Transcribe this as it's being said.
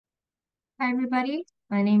Hi everybody,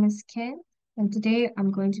 my name is Ken, and today I'm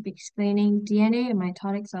going to be explaining DNA and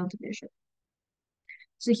mitotic cell division.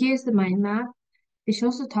 So here's the mind map. It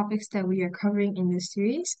shows the topics that we are covering in this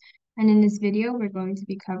series, and in this video we're going to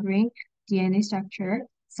be covering DNA structure,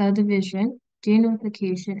 cell division, DNA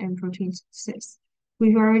replication, and protein synthesis.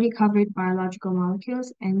 We've already covered biological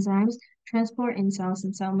molecules, enzymes, transport in cells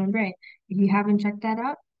and cell membrane. If you haven't checked that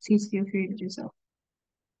out, please feel free to do so.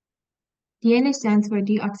 DNA stands for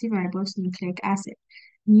deoxyribose nucleic acid.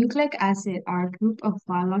 Nucleic acid are a group of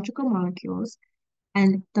biological molecules,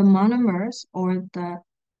 and the monomers or the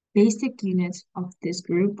basic units of this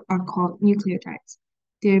group are called nucleotides.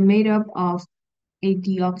 They're made up of a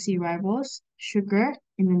deoxyribose sugar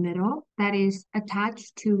in the middle that is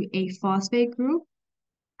attached to a phosphate group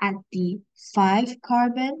at the 5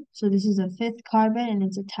 carbon. So this is a 5th carbon and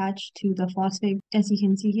it's attached to the phosphate. As you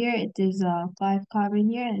can see here, it is a 5 carbon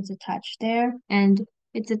here and it's attached there. And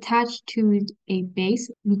it's attached to a base.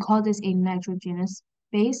 We call this a nitrogenous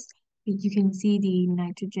base. You can see the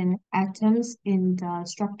nitrogen atoms in the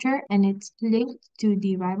structure and it's linked to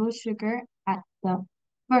the ribose sugar at the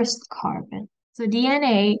 1st carbon. So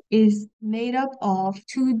DNA is made up of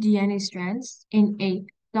two DNA strands in a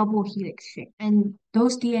double helix shape. And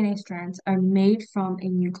those DNA strands are made from a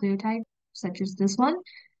nucleotide, such as this one,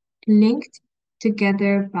 linked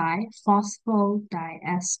together by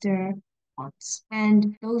phosphodiester bonds.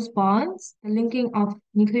 And those bonds, the linking of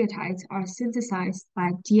nucleotides, are synthesized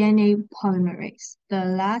by DNA polymerase. The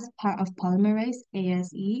last part of polymerase,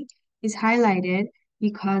 ASE, is highlighted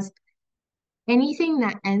because anything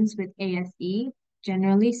that ends with ASE,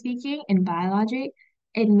 generally speaking, in biology,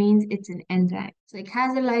 it means it's an enzyme. So it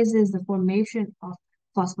catalyzes the formation of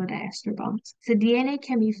phosphodiester bonds. So DNA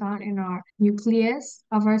can be found in our nucleus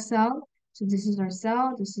of our cell. So this is our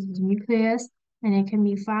cell, this is the nucleus, and it can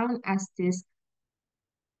be found as this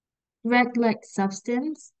thread-like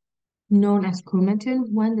substance known as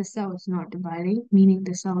chromatin when the cell is not dividing, meaning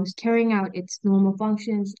the cell is carrying out its normal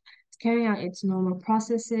functions, it's carrying out its normal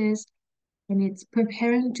processes, and it's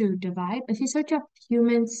preparing to divide. If you search up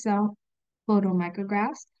human cell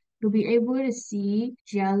photomicrographs, you'll be able to see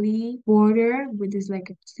jelly border with this like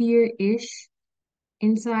a clear-ish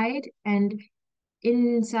inside, and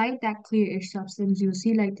inside that clear-ish substance, you'll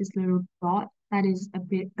see like this little dot that is a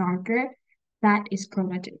bit darker. That is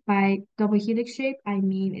chromatin. By double helix shape, I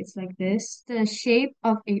mean it's like this, the shape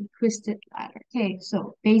of a twisted ladder. Okay,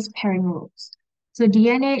 so base pairing rules. So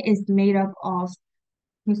DNA is made up of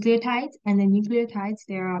nucleotides, and the nucleotides,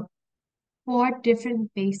 there are 4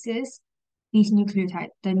 different bases the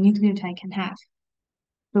nucleotide can have.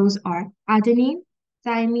 Those are adenine,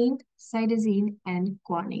 thymine, cytosine, and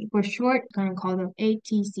guanine. For short, I'm going to call them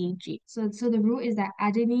ATCG. So the rule is that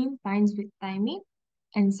adenine binds with thymine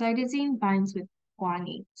and cytosine binds with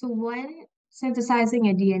guanine. So when synthesizing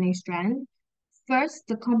a DNA strand, first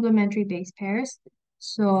the complementary base pairs.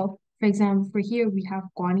 So for example, for here we have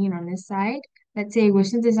guanine on this side. Let's say we're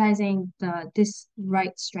synthesizing this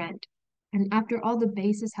right strand. And after all the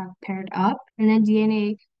bases have paired up, and then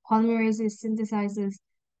DNA polymerase synthesizes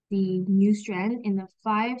the new strand in the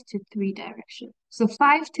 5 to 3 direction. So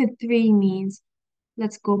 5 to 3 means,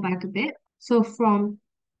 let's go back a bit. So from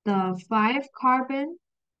the 5 carbon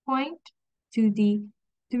point to the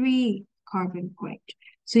 3 carbon point.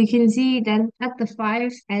 So you can see then at the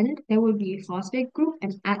 5 end, there will be a phosphate group,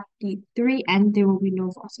 and at the 3 end, there will be no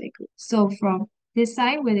phosphate group. So from this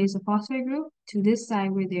side where there's a phosphate group to this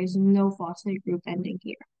side where there's no phosphate group ending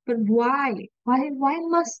here. But why? Why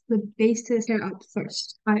must the bases pair up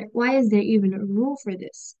first? Why is there even a rule for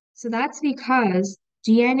this? So that's because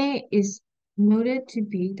DNA is noted to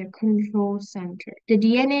be the control center. The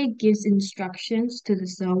DNA gives instructions to the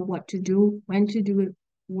cell what to do, when to do it,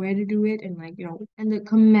 where to do it, and and the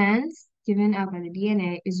commands given out by the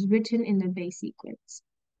DNA is written in the base sequence.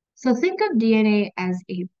 So think of DNA as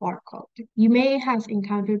a barcode. You may have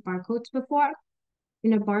encountered barcodes before.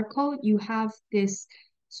 In a barcode, you have this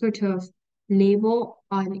sort of label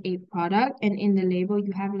on a product, and in the label,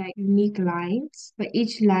 you have like unique lines, but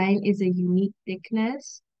each line is a unique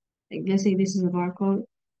thickness. Like, let's say this is a barcode,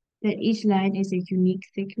 that each line is a unique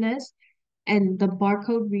thickness, and the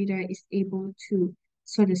barcode reader is able to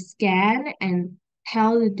sort of scan and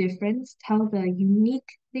tell the difference, tell the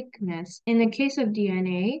unique thickness. In the case of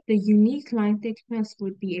DNA, the unique line thickness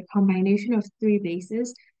would be a combination of 3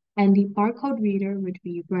 bases, and the barcode reader would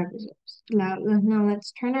be ribosomes. Now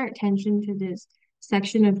let's turn our attention to this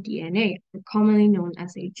section of DNA, commonly known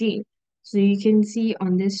as a gene. So you can see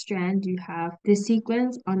on this strand you have this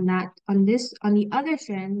sequence, on the other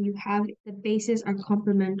strand you have the bases are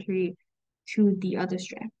complementary to the other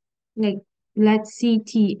strand. Like let's see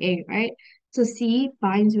TA, right? So C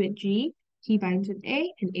binds with G, T binds with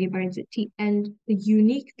and A binds with T. And the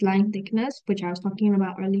unique line thickness, which I was talking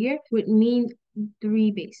about earlier, would mean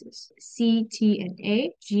three bases. C, T, and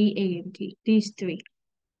A, G, A, and T. These three.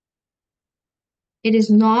 It is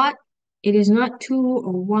not, it is not two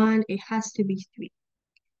or one, it has to be three.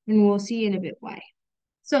 And we'll see in a bit why.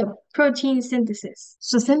 So protein synthesis.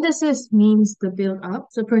 So synthesis means the build up.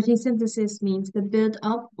 So protein synthesis means the build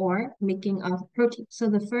up or making of protein. So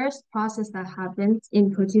the first process that happens in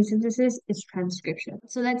protein synthesis is transcription.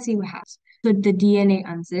 So let's see what happens. So the DNA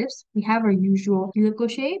unzips. We have our usual helical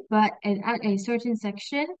shape, but at a certain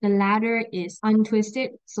section, the ladder is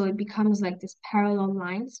untwisted. So it becomes like this parallel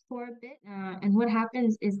lines for a bit. And what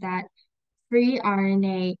happens is that free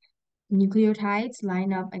RNA nucleotides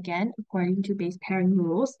line up again according to base pairing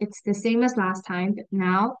rules. It's the same as last time, but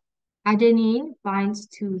now adenine binds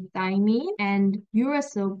to thymine and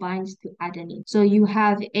uracil binds to adenine. So you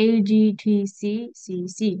have AGTCCC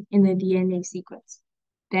in the DNA sequence.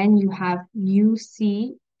 Then you have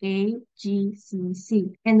UCAGCC.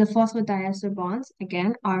 And the phosphodiester bonds,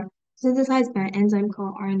 again, are synthesized by an enzyme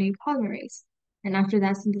called RNA polymerase. And after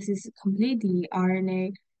that synthesis is complete, the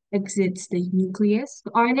RNA exits the nucleus.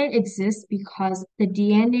 The RNA exists because the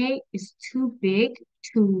DNA is too big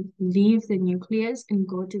to leave the nucleus and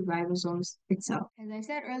go to ribosomes itself. As I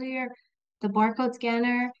said earlier, the barcode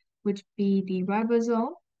scanner would be the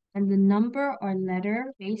ribosome, and the number or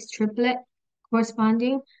letter base triplet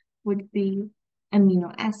corresponding would be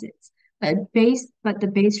amino acids. But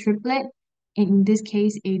the base triplet, in this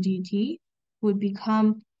case AGT, would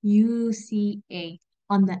become UCA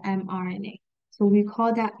on the mRNA. So we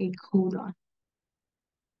call that a codon.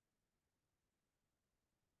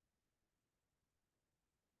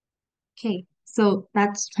 Okay, so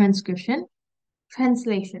that's transcription.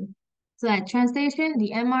 Translation. So at translation,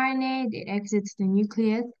 the mRNA it exits the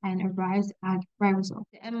nucleus and arrives at ribosome.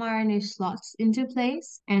 The mRNA slots into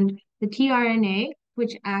place, and the tRNA,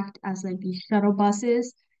 which act as like these shuttle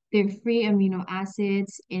buses, they're free amino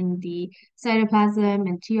acids in the cytoplasm,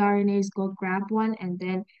 and tRNAs go grab one and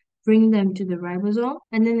then bring them to the ribosome.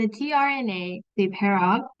 And then the tRNA, they pair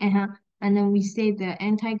up, and then we say the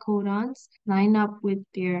anticodons line up with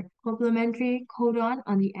their complementary codon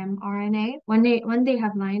on the mRNA. When they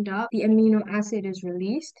have lined up, the amino acid is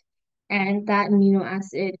released, and that amino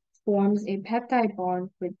acid forms a peptide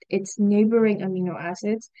bond with its neighboring amino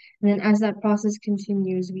acids. And then as that process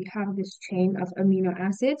continues, we have this chain of amino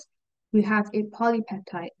acids. We have a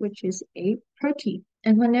polypeptide, which is a protein.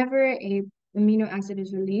 And whenever a amino acid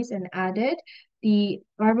is released and added, the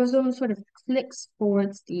ribosome sort of clicks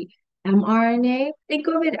towards the mRNA. Think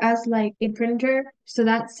of it as like a printer. So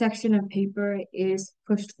that section of paper is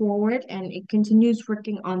pushed forward and it continues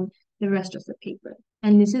working on the rest of the paper.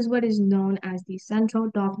 And this is what is known as the central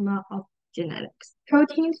dogma of genetics.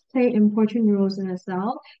 Proteins play important roles in a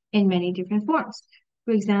cell in many different forms.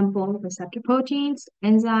 For example, receptor proteins,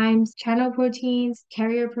 enzymes, channel proteins,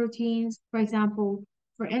 carrier proteins. For example,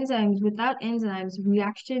 for enzymes, without enzymes,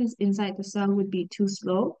 reactions inside the cell would be too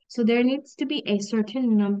slow. So there needs to be a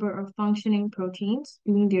certain number of functioning proteins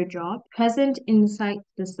doing their job present inside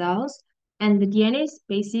the cells. And the DNA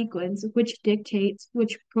base sequence, which dictates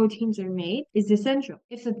which proteins are made, is essential.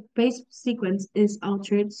 If the base sequence is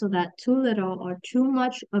altered so that too little or too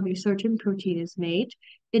much of a certain protein is made,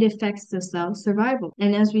 it affects the cell survival.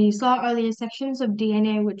 And as we saw earlier, sections of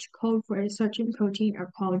DNA which code for a certain protein are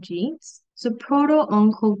called genes. So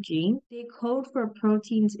proto-oncogene, they code for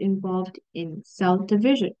proteins involved in cell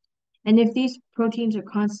division. And if these proteins are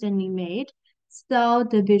constantly made, cell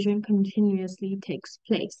division continuously takes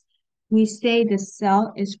place. We say the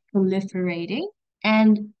cell is proliferating,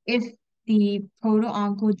 and if the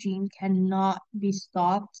proto-oncogene cannot be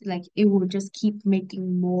stopped, like it will just keep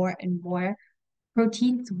making more and more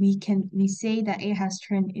proteins, we say that it has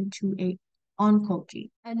turned into a oncogene.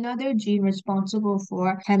 Another gene responsible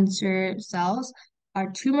for cancer cells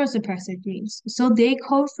are tumor suppressor genes. So they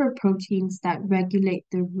code for proteins that regulate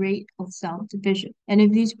the rate of cell division. And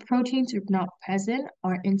if these proteins are not present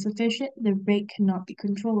or insufficient, the rate cannot be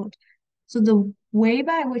controlled. So the way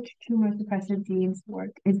by which tumor suppressor genes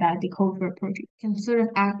work is that they code for a protein. Can sort of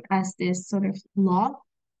act as this sort of law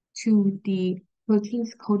to the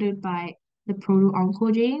proteins coded by the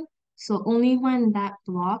proto-oncogene. So only when that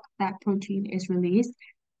block, that protein is released,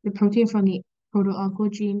 the protein from the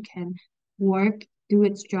proto-oncogene can work, do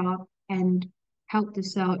its job, and help the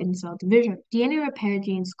cell in cell division. DNA repair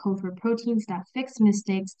genes code for proteins that fix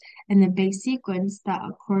mistakes in the base sequence that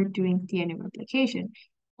occur during DNA replication,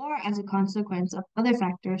 or as a consequence of other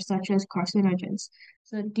factors such as carcinogens.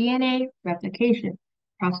 So DNA replication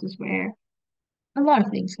process where a lot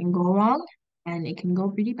of things can go wrong and it can go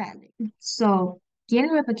pretty badly. So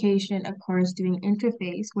DNA replication occurs during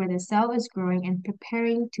interphase where the cell is growing and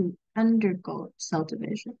preparing to undergo cell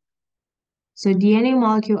division. So DNA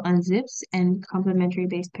molecule unzips and complementary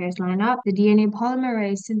base pairs line up. The DNA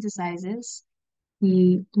polymerase synthesizes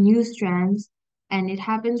the new strands, and it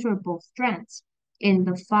happens for both strands in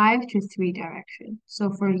the 5 to 3 direction.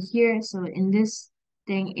 So for here, so in this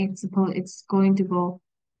thing, it's going to go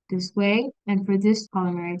this way, and for this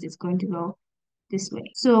polymerase, it's going to go this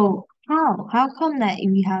way. So how? How come that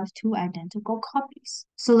we have two identical copies?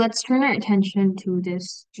 So let's turn our attention to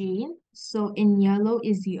this gene. So in yellow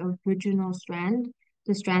is the original strand,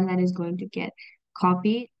 the strand that is going to get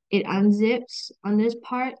copied. It unzips on this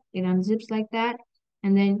part, it unzips like that,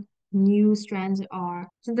 and then new strands are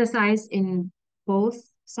synthesized in both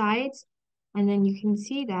sides. And then you can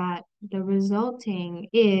see that the resulting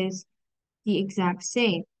is the exact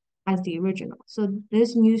same as the original. So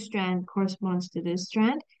this new strand corresponds to this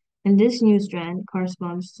strand, and this new strand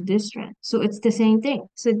corresponds to this strand. So it's the same thing.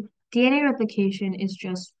 So DNA replication is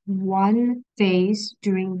just one phase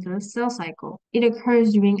during the cell cycle. It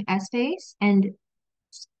occurs during S phase, and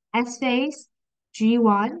S phase,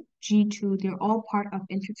 G1, G2, they're all part of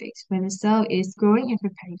interphase when the cell is growing and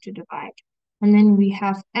preparing to divide. And then we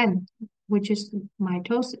have M, which is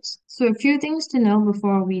mitosis. So a few things to know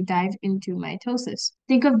before we dive into mitosis.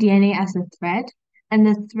 Think of DNA as a thread, and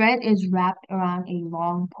the thread is wrapped around a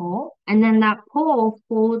long pole, and then that pole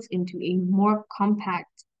folds into a more compact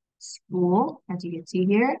spool, as you can see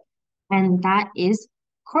here, and that is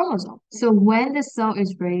chromosome. So when the cell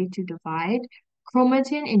is ready to divide,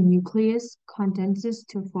 chromatin in nucleus condenses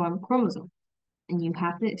to form chromosome, and you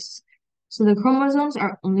have this. So the chromosomes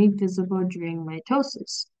are only visible during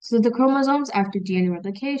mitosis. So the chromosomes after DNA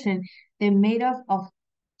replication, they're made up of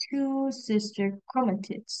two sister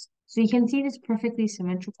chromatids. So you can see this perfectly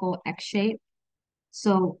symmetrical X shape.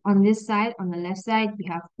 So on this side, on the left side, we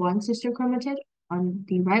have one sister chromatid. On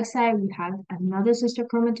the right side, we have another sister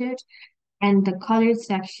chromatid, and the colored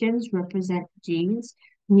sections represent genes.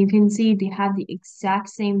 And you can see they have the exact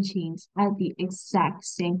same genes at the exact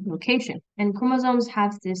same location. And chromosomes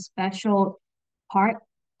have this special part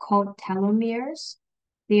called telomeres.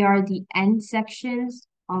 They are the end sections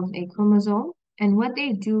of a chromosome. And what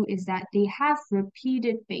they do is that they have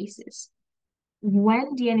repeated bases.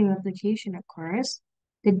 When DNA replication occurs,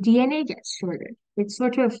 the DNA gets shorter. It's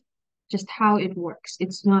sort of just how it works.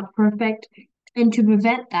 It's not perfect. And to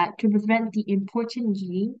prevent that, to prevent the important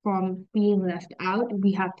gene from being left out,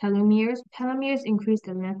 we have telomeres. Telomeres increase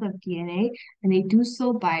the length of DNA, and they do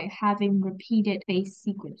so by having repeated base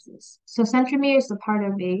sequences. So centromere is a part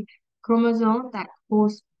of a chromosome that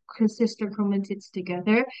holds sister chromatids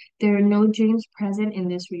together. There are no genes present in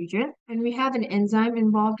this region. And we have an enzyme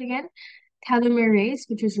involved again, telomerase,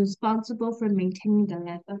 which is responsible for maintaining the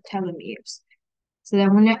length of telomeres. So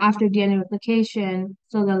that when after DNA replication,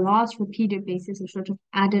 so the lost repeated bases are sort of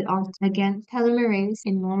added on again, telomerase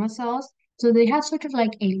in normal cells. So they have sort of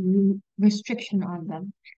like a restriction on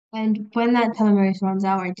them. And when that telomerase runs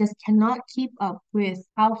out, it just cannot keep up with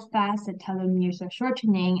how fast the telomeres are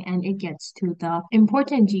shortening, and it gets to the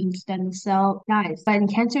important genes, then the cell dies. But in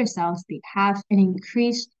cancer cells, they have an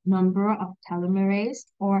increased number of telomerase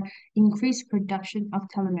or increased production of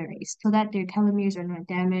telomerase so that their telomeres are not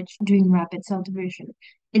damaged during rapid cell division.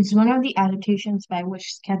 It's one of the adaptations by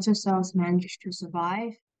which cancer cells manage to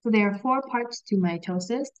survive. So there are four parts to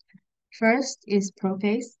mitosis. First is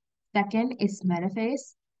prophase, second is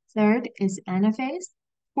metaphase, third is anaphase,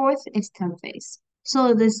 fourth is telophase.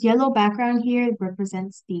 So this yellow background here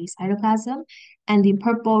represents the cytoplasm, and the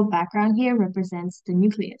purple background here represents the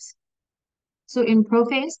nucleus. So in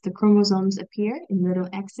prophase, the chromosomes appear in little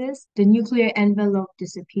X's. The nuclear envelope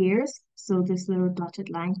disappears. So this little dotted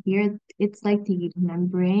line here, it's like the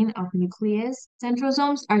membrane of nucleus.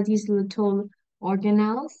 Centrosomes are these little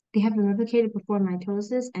organelles. They have been replicated before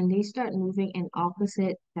mitosis, and they start moving in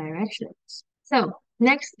opposite directions. So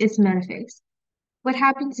next is metaphase. What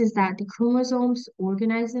happens is that the chromosomes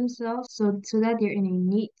organize themselves so that they're in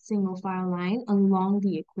a neat single file line along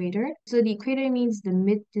the equator. So the equator means the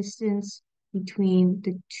mid distance between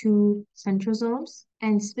the two centrosomes,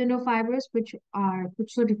 and spindle fibers, which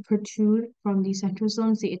sort of protrude from the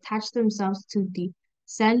centrosomes, they attach themselves to the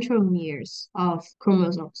centromeres of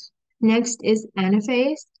chromosomes. Next is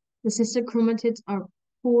anaphase. The sister chromatids are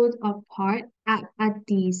pulled apart at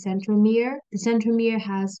the centromere. The centromere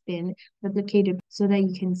has been replicated so that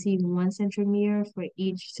you can see one centromere for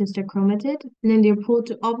each sister chromatid. And then they're pulled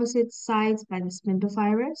to opposite sides by the spindle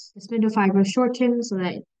fibers. The spindle fibers shorten so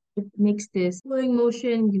that It makes this flowing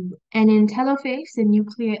motion. And in telophase, the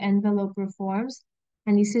nuclear envelope reforms,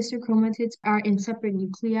 and the sister chromatids are in separate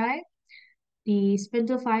nuclei. The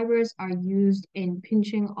spindle fibers are used in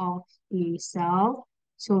pinching off the cell.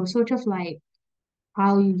 So sort of like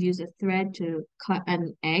how you use a thread to cut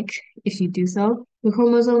an egg if you do so. The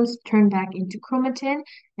chromosomes turn back into chromatin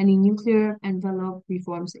and the nuclear envelope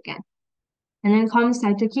reforms again. And then comes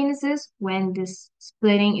cytokinesis when this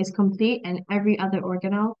splitting is complete and every other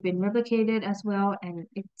organelle been replicated as well, and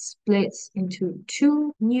it splits into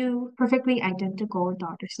two new perfectly identical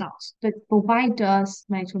daughter cells. But why does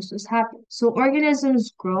mitosis happen? So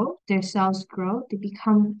organisms grow, their cells grow, they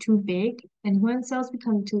become too big, and when cells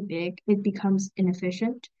become too big, it becomes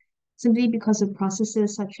inefficient simply because of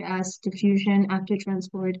processes such as diffusion, after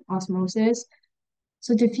transport, osmosis.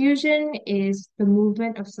 So diffusion is the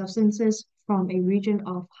movement of substances from a region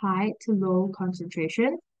of high to low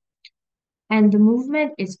concentration, and the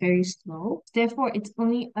movement is very slow. Therefore, it's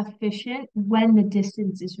only efficient when the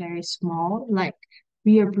distance is very small. Like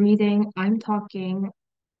we are breathing, I'm talking,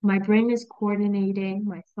 my brain is coordinating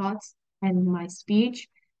my thoughts and my speech,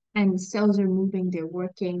 and cells are moving, they're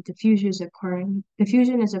working, diffusion is occurring,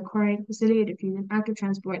 facilitated diffusion after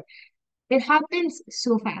transport. It happens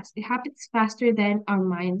so fast. It happens faster than our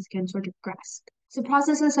minds can sort of grasp. So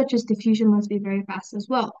processes such as diffusion must be very fast as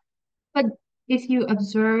well. But if you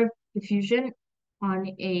observe diffusion on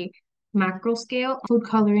a macro scale, food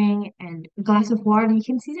coloring and a glass of water, you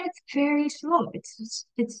can see that it's very slow. It's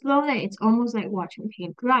slow that it's almost like watching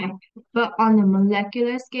paint dry. But on the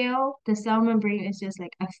molecular scale, the cell membrane is just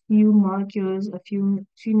like a few molecules, a few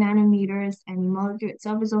nanometers, and the molecule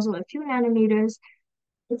itself is also a few nanometers.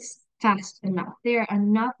 It's fast enough. There are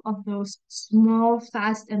enough of those small,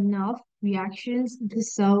 fast enough reactions the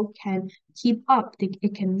cell can keep up.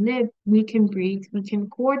 It can live, we can breathe, we can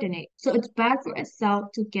coordinate. So it's bad for a cell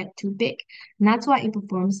to get too big. And that's why it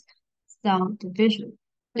performs cell division.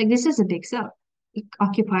 Like this is a big cell. It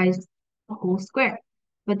occupies a whole square.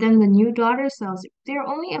 But then the new daughter cells, they're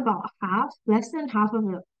only about half, less than half of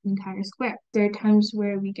the entire square. There are times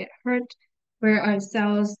where we get hurt, where our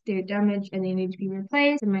cells, they're damaged and they need to be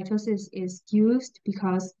replaced. And mitosis is used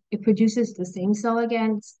because it produces the same cell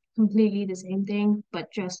again. It's completely the same thing,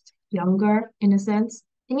 but just younger in a sense.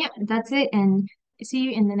 And yeah, that's it. And see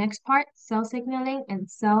you in the next part, cell signaling and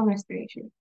cell respiration.